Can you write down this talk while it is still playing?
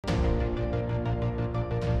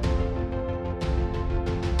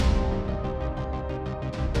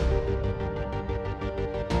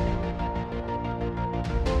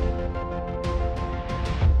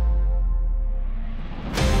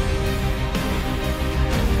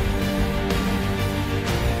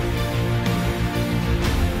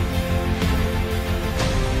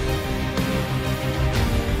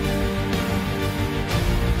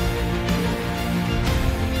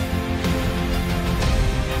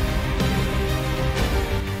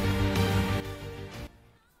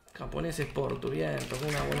japoneses Portu, bien, tocó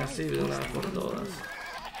una buena SIP de una vez por todas.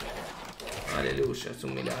 Aleluya, es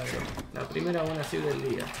un milagro. La primera buena SIP del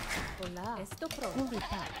día.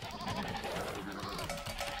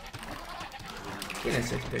 ¿Quién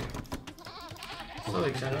es este?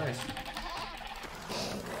 Soy, ya no es.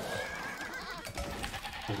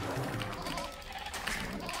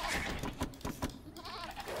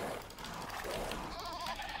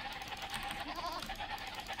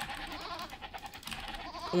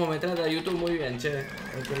 ¿Cómo me trata YouTube? Muy bien, che.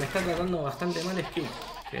 El que me está tratando bastante mal es Kik,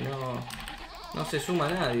 que no se suma a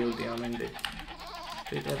nadie últimamente.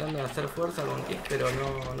 Estoy tratando de hacer fuerza con Kik, pero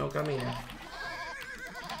no camina.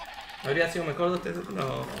 ¿Habría sido mejor 2 TCs?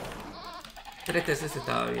 No. 3 TCs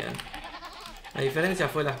estaba bien. La diferencia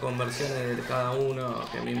fue las conversiones de cada uno,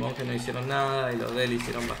 que mi monje no hicieron nada y los de él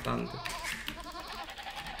hicieron bastante.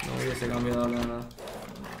 No hubiese cambiado nada.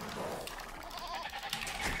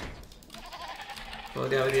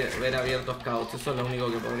 Podría haber abierto scouts, eso es lo único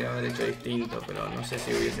que podría haber hecho distinto, pero no sé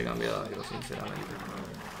si hubiese cambiado algo, sinceramente.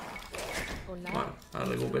 Bueno, a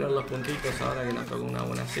recuperar los puntitos ahora que nos tocó una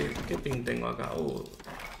buena SIP. ¿Qué ping tengo acá?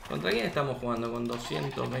 ¿Contra quién estamos jugando? Con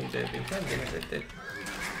 220 de ping. ¿Quién es este?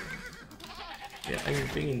 Mira, hay un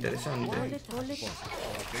ping interesante.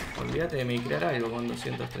 Olvídate de micrear algo con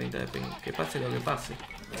 230 de ping. Que pase lo que pase.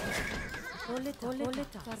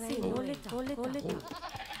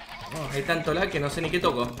 Oh, hay tanto lag que no sé ni qué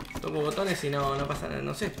toco. Toco botones y no pasa nada,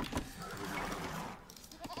 no sé.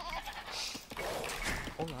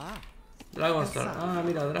 DragonStar. Ah,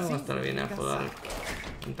 mira, DragonStar viene a jugar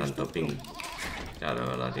con tanto ping. Claro,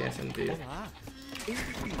 verdad, tiene sentido.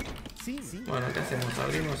 Bueno, ¿qué hacemos?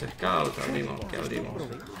 Abrimos Scout, ¿qué abrimos?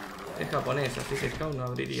 Es japonés, así que Scout no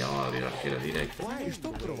abriría. Vamos a abrir arqueros directos.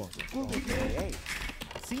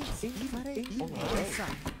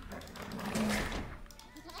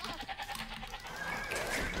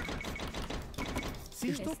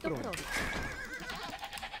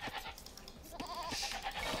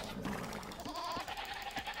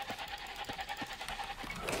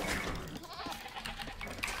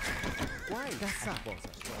 Bueno,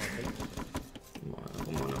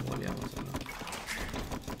 ¿cómo nos goleamos o no?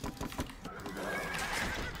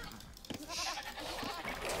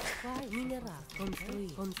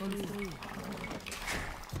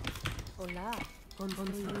 Hola,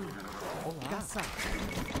 construir. Casa.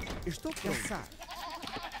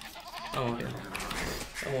 Estamos bien.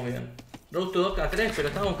 Estamos bien. Road to 2K3, pero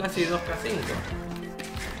estamos casi 2K5.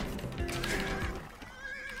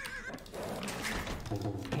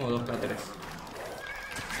 Como 2K3.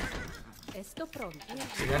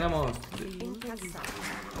 Si ganamos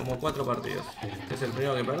como 4 partidos. Este es el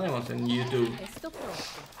primero que perdemos en YouTube.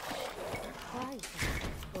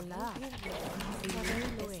 Hola.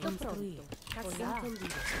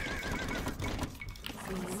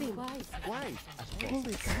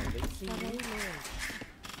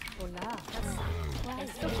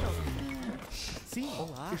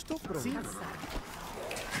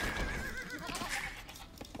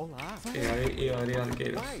 Iba a abrir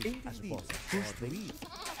arqueros.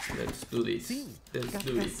 Let's do this. Let's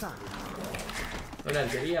do it. ¿No la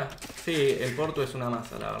arquería? Sí, el Porto es una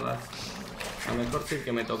masa, la verdad. A lo mejor sí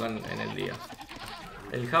que me tocan en el día.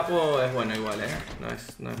 El Japo es bueno igual, no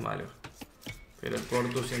es malo. Pero el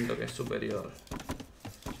Porto siento que es superior.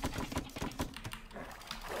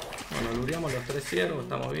 Bueno, lureamos los 3 ciervos,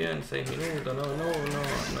 estamos bien, 6 minutos, no,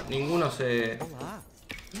 ninguno se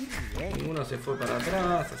fue para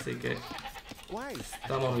atrás, así que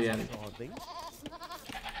estamos bien.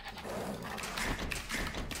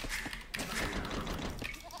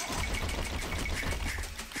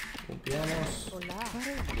 Copiamos.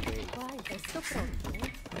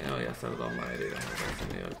 Bueno, voy a hacer 2 madereras, me parece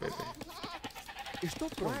medio el Pepe.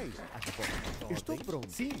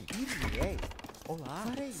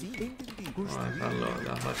 Vamos a dejarlo,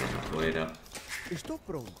 las vacas afuera.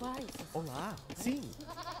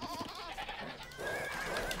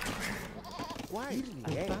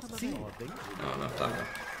 No está acá.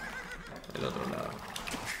 Del otro lado.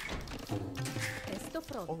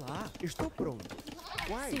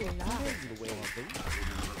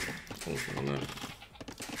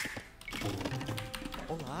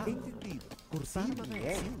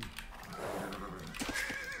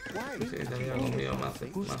 Sí, te había comido más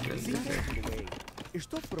del DC.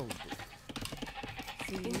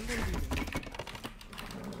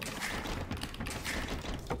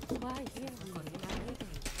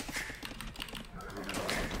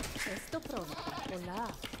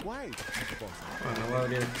 Bueno, voy a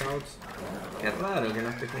abrir scouts. Qué raro que no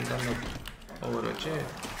esté juntando oro, che.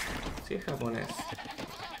 Si es japonés.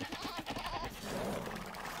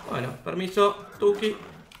 Bueno, permiso, Tuki.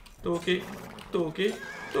 Tuki, tuki,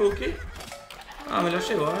 tuki. Ah, me lo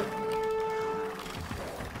llevo, a ver.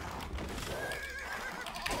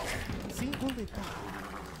 Sin boletar.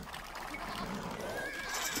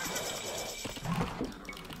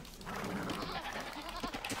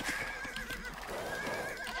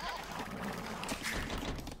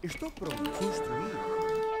 Estou pronto a construir.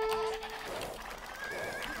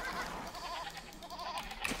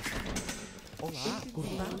 Olá,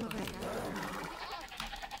 cortar madeira.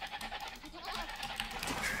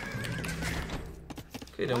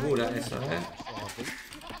 Qué locura eso,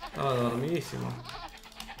 Estaba dormidísimo.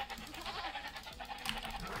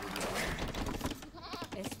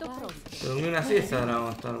 Se durmió una siesta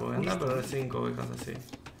DragonStar, porque anda a perder 5 ovejas así.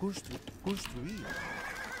 Construir.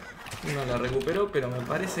 Una la recuperó, pero me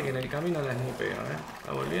parece que en el camino la snipea,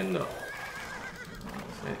 ¿Está volviendo?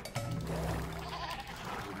 Sí.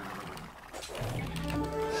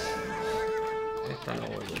 Esta no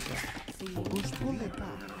vuelve ya. Construir.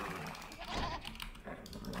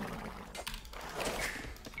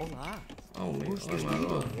 Olá. Oh, me Construir.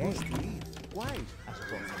 Quais as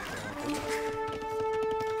próximas?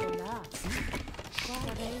 Olá.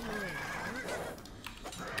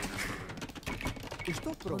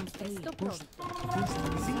 Estou pronto. Estou pronto.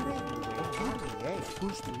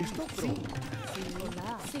 Estou pronto.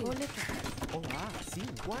 Olá. Olá. Sim.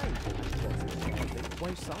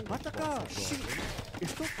 Quais são? Atacar. Sim.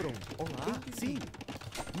 Estou pronto. Olá. Sim.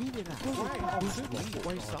 Minerar.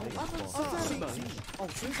 Quais são? Sim.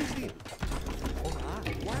 Aos seus. Olá.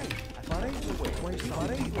 Farei do way. Quais são?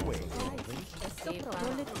 Farei do way. Estou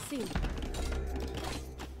pronto. Sim.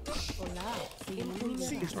 Olá,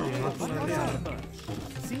 sim, estou pronto.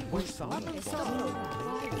 Sim, quais são?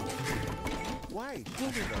 Uai,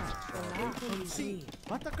 olá, sim,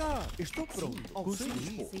 atacar, estou pronto. Ao seu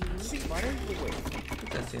dispor. Sim, farei do way. ¿Qué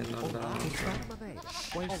está haciendo ahora?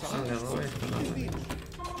 Quais são? Ah, le robé esto, ¿no?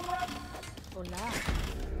 Olá,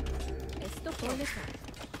 estou pronto.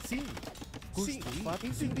 Sim,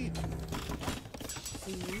 entendido.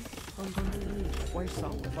 Sim. Quais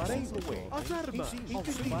são? Farei do way. As armas.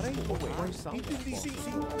 Farei do way. Quais são? Entendi. Sim.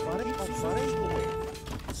 Farei do way.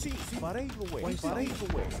 Sim. Farei do way. Farei do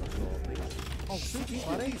way.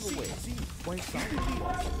 Farei do way. Sim. Quais são?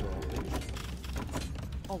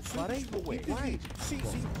 Farei do way. Sim.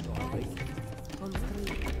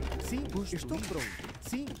 Sim. Estou pronto.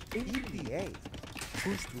 Sim. Entendi.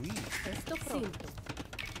 Construir. Estou pronto.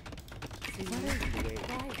 Sim. Farei do way.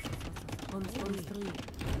 Construir.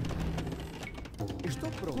 Estou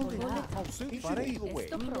pronto. Olá. Ao seu farei do way.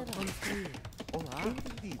 Estou pronto. Construir. Olá.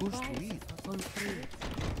 Entendi. Construir. Construir.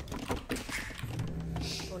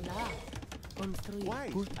 Olá. Construir.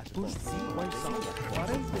 Construir. Quais são?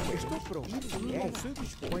 Farei do way. Estou pronto. Ao seu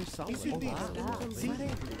dispor. Quais são? Olá. Sim.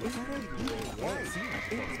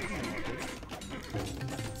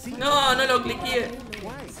 Sim. No, no lo cliqué.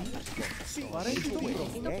 Sim. Farei do way.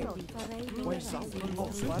 Quais são?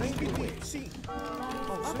 Farei do way. Sim.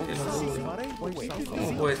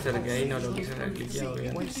 ¿Cómo puede ser que ahí no lo quise haber cliqueado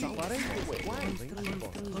bien? Se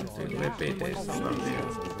repite esa partida.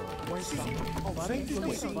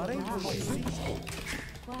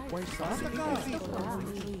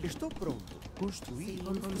 Estou pronto. Construir.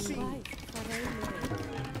 Sim.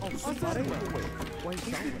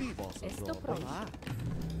 Estou pronto.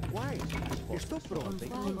 Estou pronto.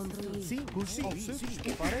 Sim.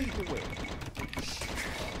 Farei do way.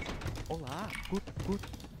 Olá.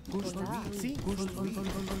 Construir. Sim. Construir.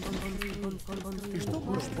 Estou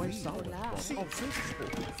pronto. Quais são? Sim. Ao seu dispor.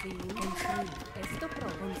 Sim. Estou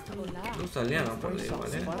pronto. Olá. Luz aliena perdí,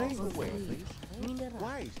 ¿vale? Farei do way.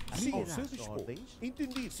 Quais? Sim. Ao seu dispor.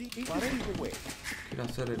 Entendi. Sim. Farei do way. Quiero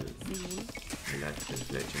hacer el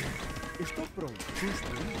flecha. Estou pronto.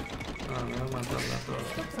 Construir. Ah, me va a matar la torre.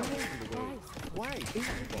 Quais?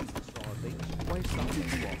 Quais são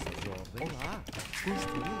vossas ordens? Olá.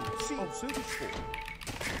 Construir. Sim. Ao seu dispor.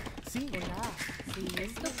 Sim. Olá. Sim.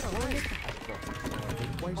 Estou pronto.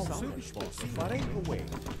 Quais são? Ao seu dispor. Sim. Farei do way.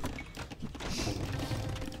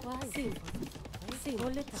 Quais? Sim.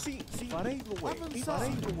 Sim. Farei do way.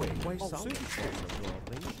 Farei do way. Quais são? Ao seu dispor.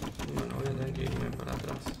 Bueno, voy a tener que irme para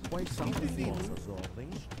atrás. Quais são vossas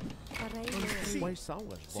ordens? Quais são as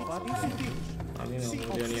vossas ordens? A mí no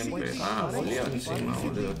murió ni en pedo. Ah, volvió encima,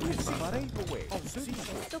 boludo. ¿Qué pasa? Farei do way.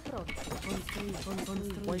 Estou pronto.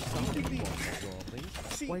 Quais são vossas ordens?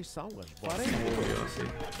 Quais são as vossas ordens? Murió así.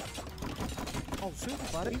 Ao seu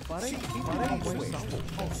farei quais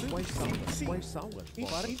são as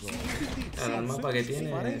farei. Claro, el mapa que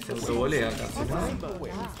tiene se autobolea casi.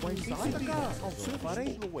 Quais são ao seu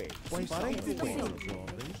farei quais são as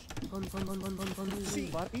ordens? Sim,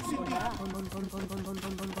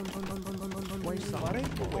 farei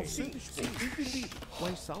ao seu dispor. Entendido.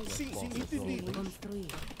 Quais são as vossas ordens?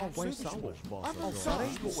 Construir. Quais são as vossas ordens?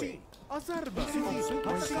 Farei ao seu. As armas.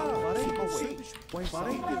 Quais são? Farei ao seu dispor. Quais são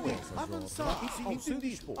as vossas ordens? Ao seu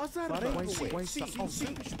dispor. As armas. Quais são? Ao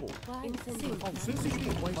seu dispor. Ao seu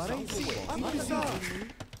dispor. Quais são as vossas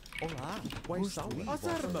ordens? Olá, quais são as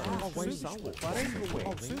armas? Quais são? Farei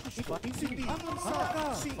ao seu dispor. Entendi.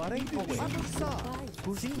 Avançar. Farei ao avançar.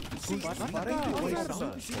 Sim, farei ao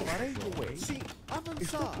armas. Farei ao sim.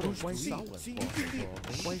 Avançar. Quais são as vossas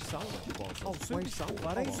ordens? Quais são as vossas ordens? Quais são?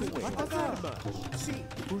 Farei ao as armas. Sim.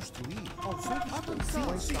 Construir. Ao seu avançar.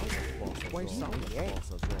 Quais são as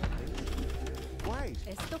vossas ordens? Quais?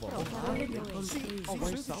 Estou pronto. Sim,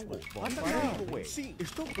 quais são as vossas ordens? Sim,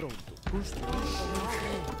 estou pronto. Construir.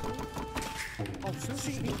 Ao seu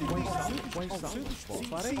dispor. Quais são? Ao seu dispor.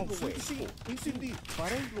 Farei ao seu dispor. Entendi.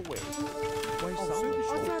 Farei ao quais são?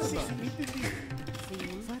 As armas. Entendi.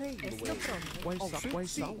 Farei Estou pronto.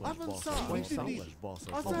 Quais são? Avançar. Quais são as vossas?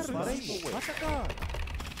 As armas. Farei atacar.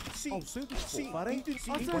 Sim. Ao seu dispor. Farei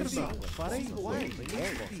as armas. Farei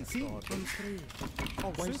sim. Construir.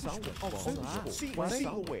 Quais são? Ao seu dispor. Farei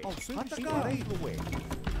ao seu atacar.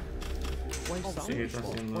 Quais são?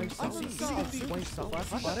 Quais são? Quais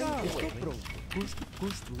são? Farei estou pronto.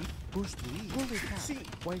 Construir. Sim.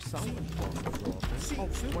 Quais são as vossas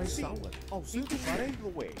ordens? Quais são? Ao seu dispor. Farei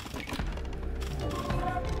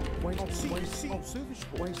quais ao seu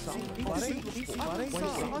dispor. Quais são? Farei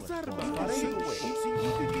as armas. Farei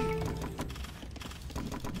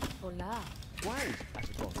Olá. quais as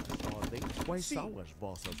vossas ordens? Quais são as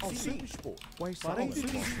vossas ao seu dispor? Quais são as vossas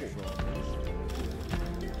ordens?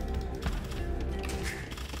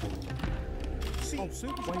 Ao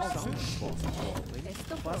seu dispor. Quais são as vossas ordens?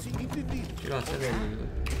 Estou pronto. Entendido. Quiero hacer el...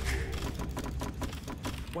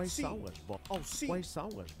 Quais são as vossas? Quais são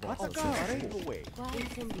as vossas? Farei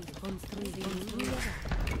Entendido. Construir.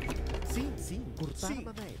 sim. Cortar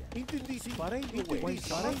madeira. Entendi. Farei quais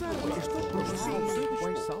são? Estou pronto.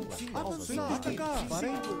 Quais são? Avançar. Atacar.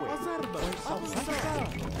 Farei as armas. Avançar.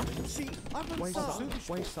 Sim. Avançar.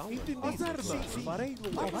 Quais são? Entendi. As armas. Farei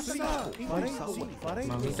avançar. Farei.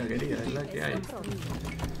 Mamita querida, es la que hay.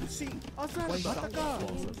 Sim. As armas. Atacar.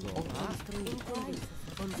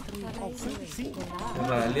 En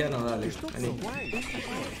realidad no, dale. Vení.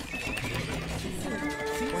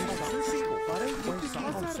 Farei quais são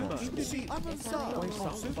as armas. Avançar. Quais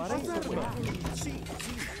são? Farei sim.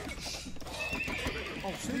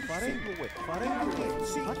 Farei atacar.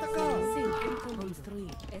 Sim.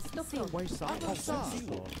 Construir. Estou pronto. Quais são? Avançar.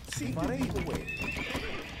 Sim. Farei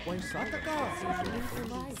quais são? Atacar.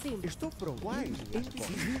 Sim. Estou pronto.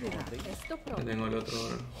 Estou Yo pronto. tengo el otro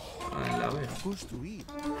en la B. Construir.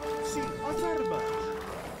 Sim. As armas.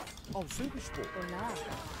 Ao seu dispor. Olá.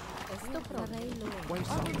 Estou pronto. Quais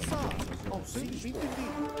são? Avançar. Ao seu dispor.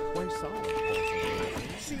 Quais são?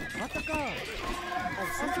 Sim. Atacar. Ao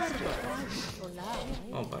seu dispor. Olá.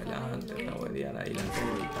 Vamos para adelante, la voy a liar ahí la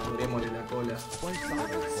colita. Abrimosle la cola. Quais são?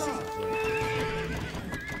 Avançar.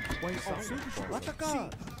 Quais são? Ao seu dispor. Atacar.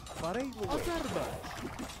 Farei as armas.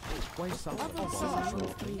 Quais são? Avançar.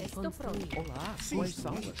 Estou pronto. Olá. Quais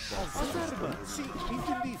são? As armas. Sim.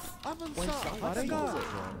 Entendi. Avançar. Farei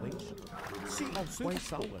sim. Quais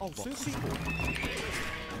são? Ao seu dispor.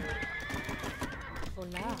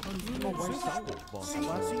 Olá. Quais são? Sim.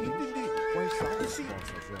 Entendi. Quais são? Sim.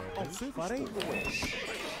 Ao seu farei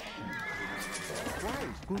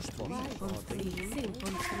construir. Sim.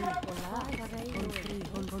 Construir. Olá. Construir.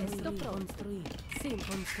 Estou pronto. Construir. Sim.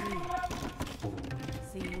 Construir.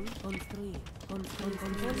 Sim. Construir.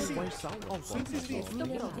 Construir. Quais são? Ao seu dispor. Estou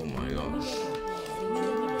pronto. Oh my god.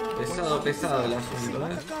 Pesado el asunto,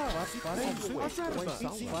 ¿eh? Farei as armas.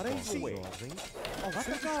 Farei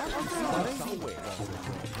atacar.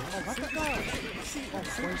 Atacar. Sim.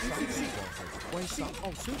 Quais são?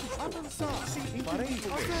 Ao seu dispor. Avançar. Sim. Farei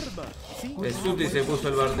as armas. Sim. El Suti se puso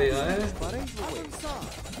el partido, ¿eh? Farei avançar.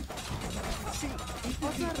 Sim.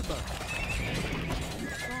 As armas.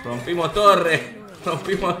 Rompimos torre.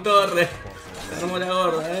 Rompimos torre. Se armó la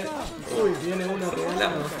gorda, ¿eh? Uy, viene uno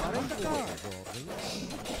regalado.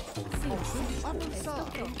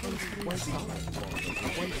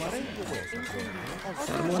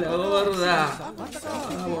 Se armó la gorda.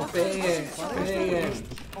 Vamos, peguen, peguen.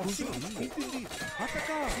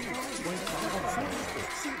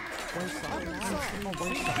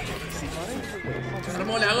 Se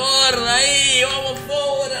armó la gorda ahí. Vamos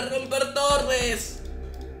forward a romper torres.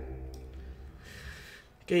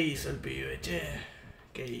 ¿Qué hizo el pibe, che?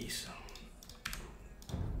 ¿Qué hizo?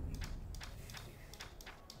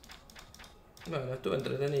 Bueno, estuvo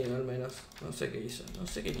entretenido al menos. No sé qué hizo. No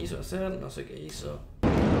sé qué quiso hacer, no sé qué hizo.